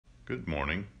Good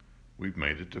morning. We've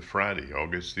made it to Friday,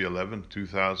 August the 11th,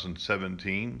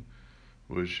 2017.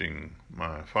 Wishing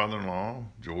my father-in-law,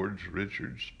 George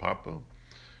Richards, Papa,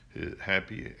 his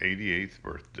happy 88th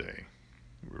birthday.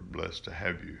 We're blessed to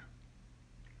have you.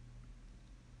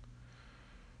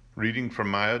 Reading from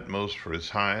My Utmost for His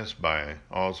Highest by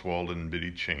Oswald and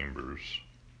Biddy Chambers.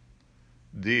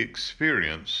 The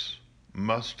experience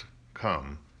must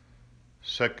come,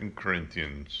 2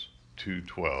 Corinthians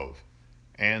 2:12.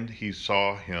 And he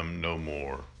saw him no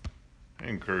more. I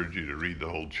encourage you to read the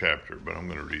whole chapter, but I'm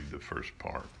going to read the first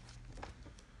part.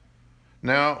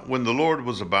 Now, when the Lord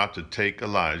was about to take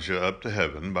Elijah up to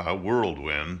heaven by a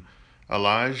whirlwind,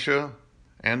 Elijah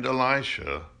and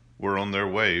Elisha were on their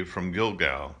way from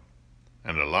Gilgal.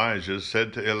 And Elijah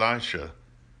said to Elisha,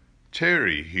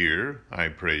 "Tarry here, I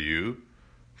pray you,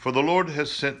 for the Lord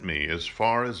has sent me as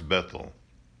far as Bethel."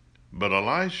 But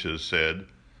Elisha said,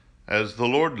 "As the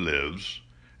Lord lives,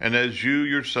 and as you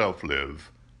yourself live,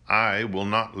 I will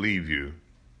not leave you."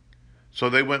 So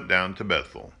they went down to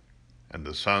Bethel. And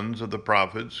the sons of the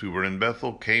prophets who were in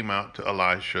Bethel came out to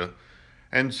Elisha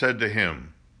and said to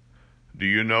him, "Do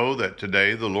you know that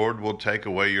today the Lord will take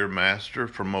away your master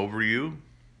from over you?"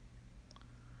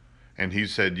 And he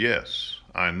said, "Yes,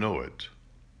 I know it.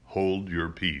 Hold your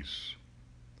peace."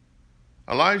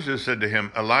 Elijah said to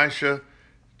him, "Elisha,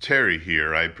 tarry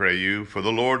here, I pray you, for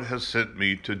the Lord has sent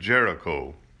me to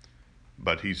Jericho."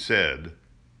 But he said,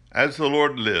 "As the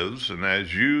Lord lives, and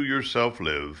as you yourself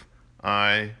live,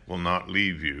 I will not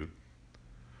leave you."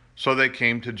 So they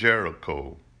came to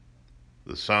Jericho.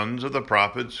 The sons of the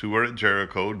prophets who were at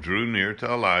Jericho drew near to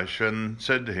Elisha and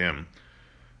said to him,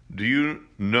 "Do you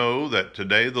know that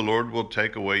today the Lord will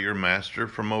take away your master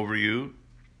from over you?"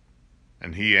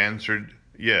 And he answered,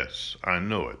 "Yes, I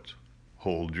know it.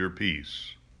 Hold your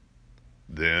peace."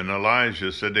 Then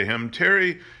Elijah said to him,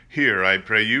 "Tarry here, I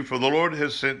pray you, for the Lord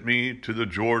has sent me to the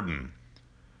Jordan."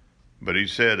 But he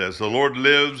said, "As the Lord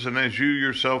lives, and as you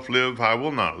yourself live, I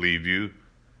will not leave you."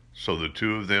 So the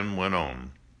two of them went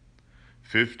on.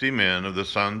 50 men of the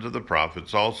sons of the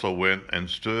prophets also went and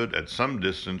stood at some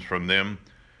distance from them,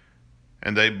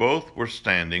 and they both were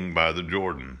standing by the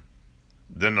Jordan.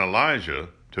 Then Elijah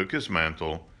took his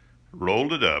mantle,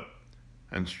 rolled it up,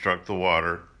 and struck the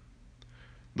water.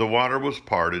 The water was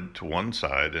parted to one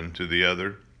side and to the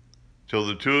other, till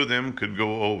the two of them could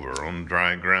go over on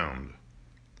dry ground.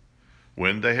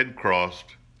 When they had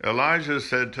crossed, Elijah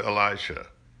said to Elisha,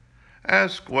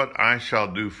 "Ask what I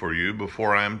shall do for you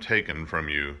before I am taken from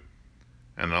you."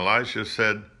 And Elisha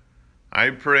said,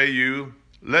 "I pray you,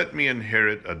 let me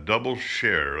inherit a double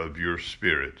share of your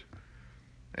spirit."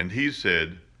 And he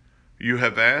said, "You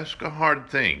have asked a hard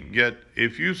thing, yet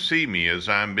if you see me as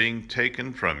I am being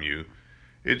taken from you,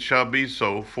 it shall be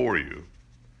so for you.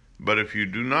 But if you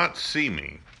do not see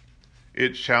me,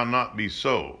 it shall not be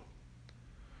so."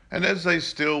 And as they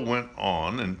still went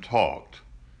on and talked,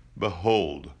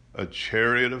 behold, a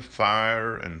chariot of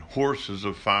fire and horses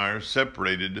of fire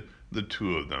separated the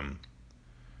two of them.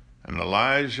 And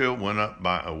Elijah went up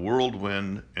by a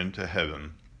whirlwind into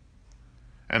heaven.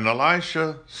 And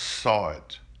Elisha saw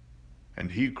it,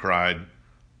 and he cried,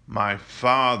 "My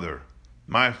father,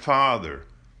 my father,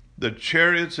 the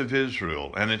chariots of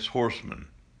Israel and its horsemen."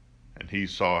 And he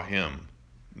saw him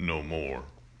no more.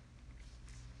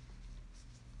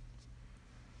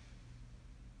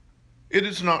 It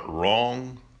is not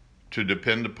wrong to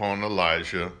depend upon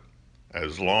Elijah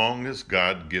as long as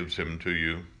God gives him to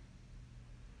you.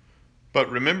 But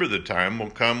remember, the time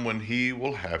will come when he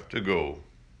will have to go,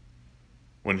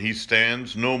 when he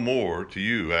stands no more to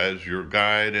you as your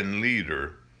guide and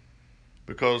leader,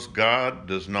 because God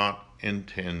does not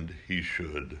intend he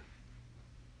should.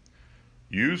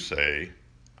 You say,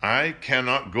 "I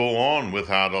cannot go on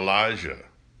without Elijah."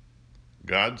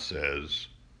 God says,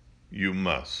 you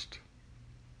must.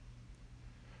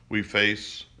 We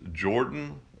face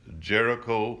Jordan,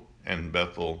 Jericho, and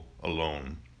Bethel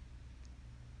alone.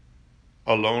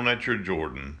 Alone at your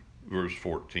Jordan, verse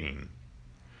 14.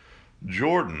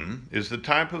 Jordan is the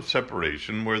type of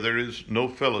separation where there is no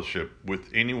fellowship with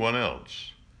anyone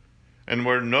else, and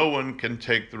where no one can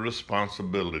take the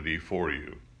responsibility for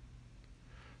you.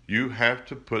 You have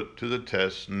to put to the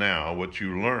test now what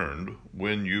you learned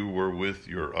when you were with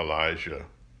your Elijah.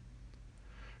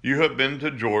 You have been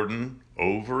to Jordan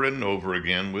over and over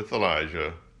again with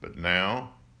Elijah, but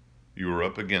now you are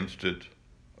up against it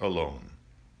alone.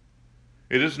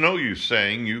 It is no use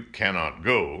saying you cannot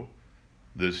go.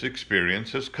 This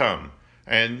experience has come,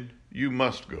 and you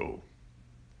must go.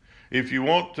 If you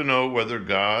want to know whether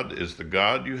God is the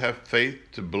God you have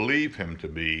faith to believe him to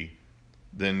be,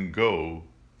 then go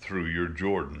through your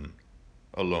Jordan.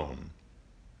 alone.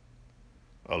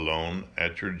 Alone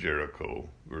at your Jericho,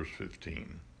 verse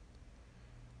 15.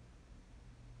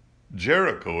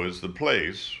 Jericho is the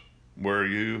place where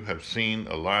you have seen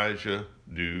Elijah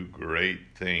do great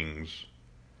things.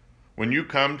 When you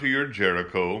come to your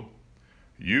Jericho,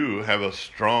 you have a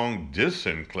strong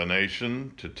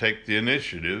disinclination to take the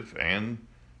initiative and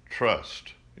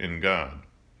trust in God.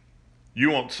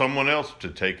 You want someone else to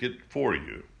take it for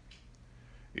you.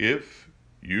 If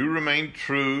you remain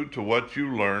true to what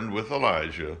you learned with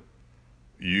Elijah,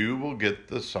 you will get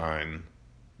the sign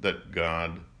that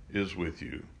God is with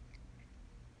you.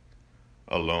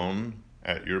 Alone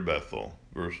at your Bethel,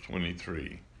 verse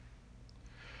 23.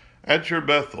 At your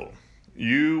Bethel,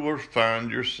 you will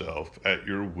find yourself at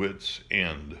your wits'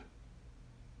 end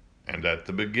and at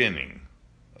the beginning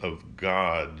of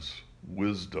God's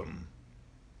wisdom.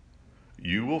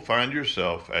 You will find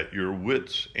yourself at your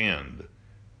wits' end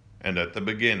and at the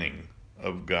beginning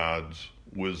of God's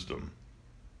wisdom.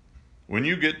 When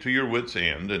you get to your wits'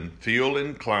 end and feel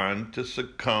inclined to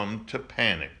succumb to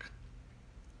panic,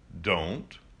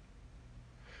 don't.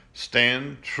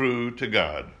 Stand true to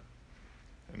God,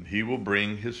 and He will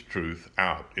bring His truth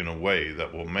out in a way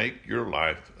that will make your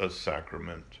life a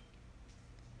sacrament.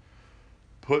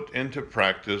 Put into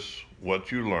practice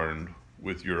what you learned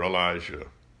with your Elijah.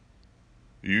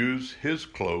 Use his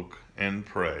cloak and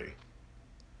pray.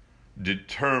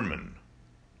 Determine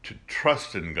to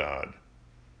trust in God,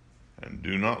 and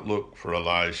do not look for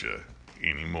Elijah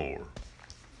anymore.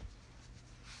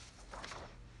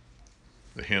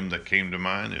 The hymn that came to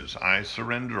mind is I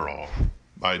Surrender All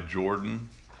by Jordan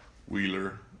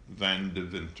Wheeler Van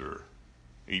Deventer,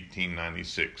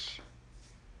 1896.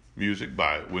 Music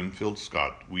by Winfield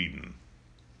Scott Weedon.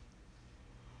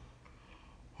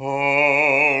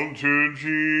 All to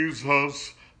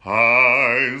Jesus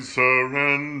I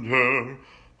surrender,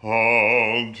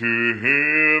 all to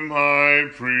Him I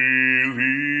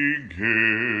freely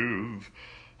give.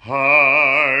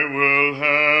 I will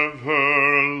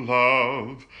ever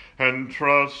love and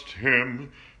trust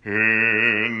Him,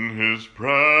 in His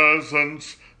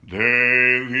presence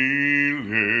daily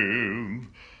live.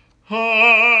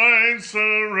 I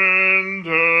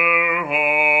surrender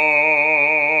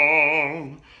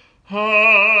all,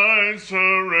 I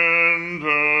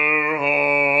surrender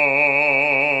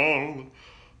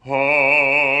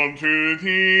all to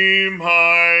Thee,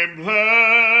 my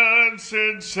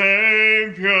blessed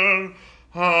Savior,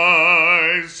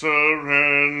 I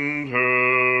surrender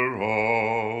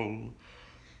all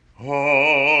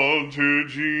to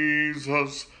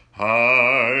Jesus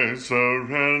I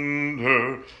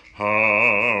surrender,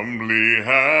 humbly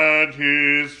at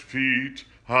His feet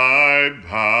I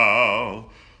bow,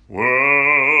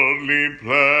 worldly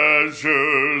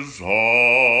pleasures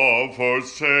all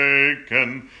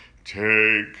forsaken,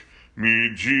 take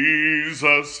me,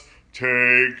 Jesus,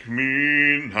 take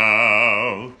me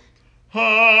now.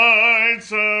 I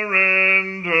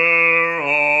surrender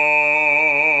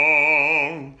all,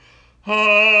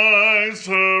 I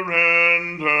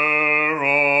surrender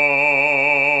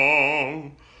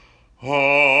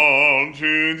all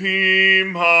to Thee,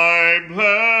 my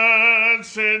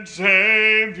blessed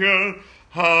Savior,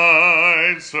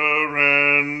 I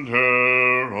surrender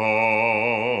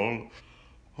all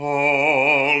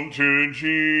to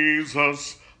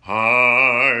Jesus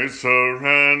I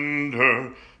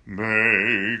surrender,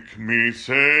 make me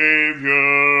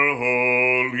Savior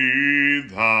wholly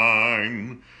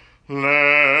Thine,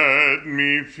 let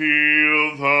me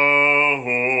feel the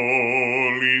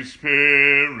Holy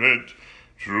Spirit,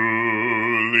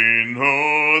 truly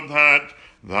know that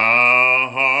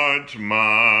Thou art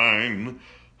mine.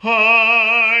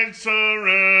 I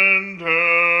surrender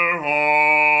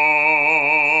all,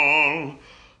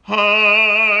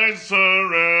 I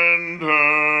surrender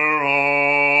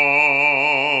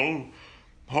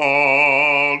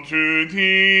all to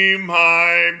Thee,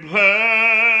 my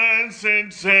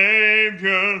blessed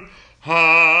Savior,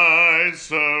 I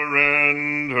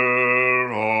surrender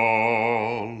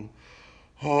all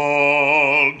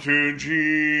to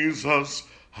Jesus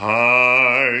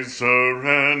I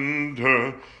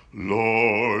surrender.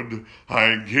 Lord,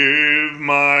 I give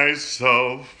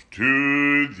myself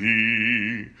to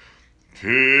Thee.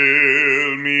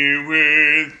 Fill me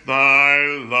with Thy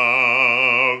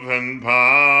love and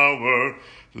power.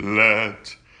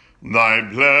 Let Thy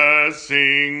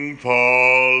blessing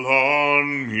fall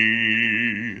on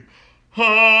me.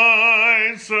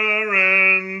 I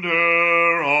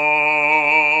surrender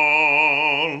all,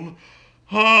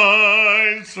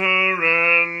 I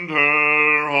surrender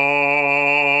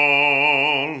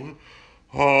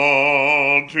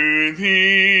all to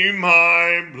Thee,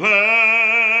 my blessed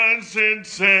blessed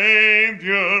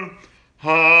Savior,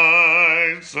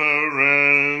 I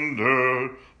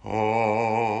surrender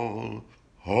all.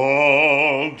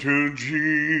 All to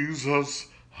Jesus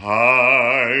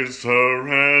I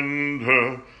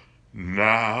surrender.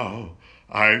 Now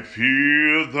I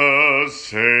feel the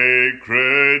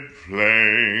sacred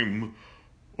flame.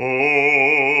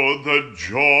 Oh, the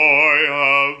joy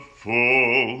of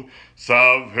full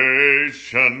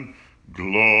salvation.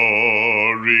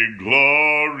 Glory,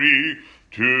 glory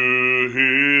to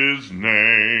his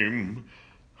name.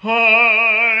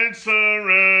 I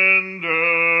surrender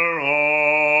all.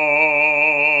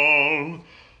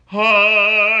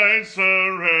 I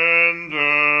surrender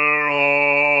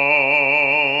all.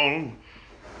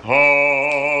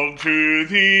 All to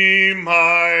thee,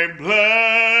 my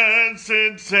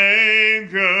blessed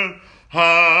Savior,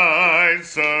 I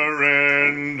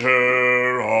surrender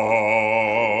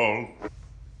all.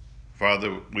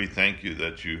 Father, we thank you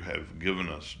that you have given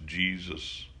us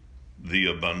Jesus, the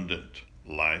abundant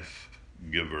life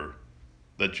giver,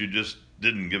 that you just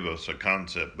didn't give us a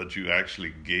concept, but you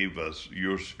actually gave us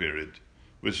your Spirit,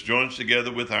 which joins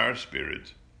together with our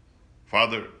spirit.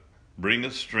 Father, bring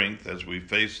us strength as we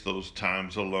face those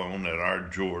times alone at our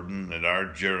Jordan, at our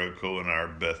Jericho, and our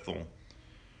Bethel.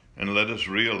 And let us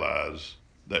realize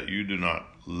that you do not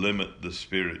limit the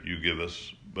Spirit you give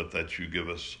us, but that you give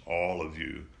us all of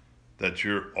you, that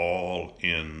you're all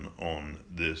in on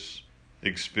this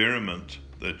experiment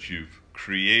that you've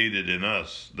created in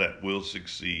us that will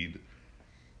succeed.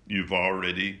 You've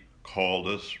already called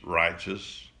us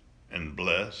righteous and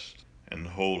blessed and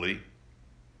holy.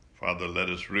 Father, let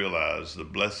us realize the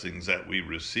blessings that we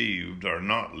received are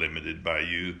not limited by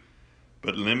you,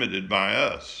 but limited by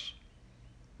us,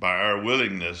 by our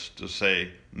willingness to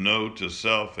say no to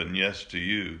self and yes to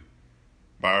you,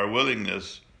 by our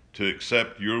willingness to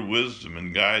accept your wisdom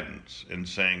and guidance in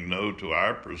saying no to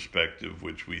our perspective,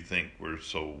 which we think we're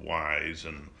so wise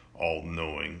and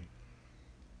all-knowing.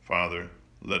 Father,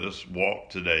 let us walk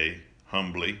today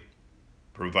humbly,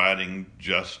 providing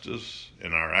justice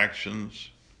in our actions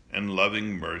and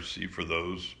loving mercy for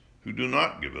those who do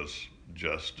not give us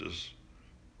justice.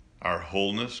 Our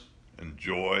wholeness and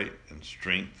joy and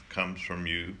strength comes from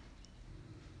you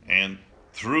and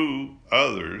through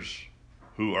others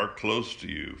who are close to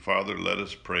you. Father, let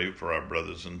us pray for our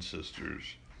brothers and sisters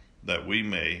that we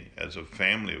may, as a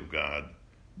family of God,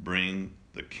 bring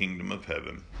the kingdom of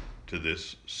heaven to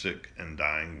this sick and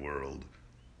dying world.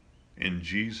 In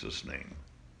Jesus' name,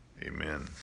 amen.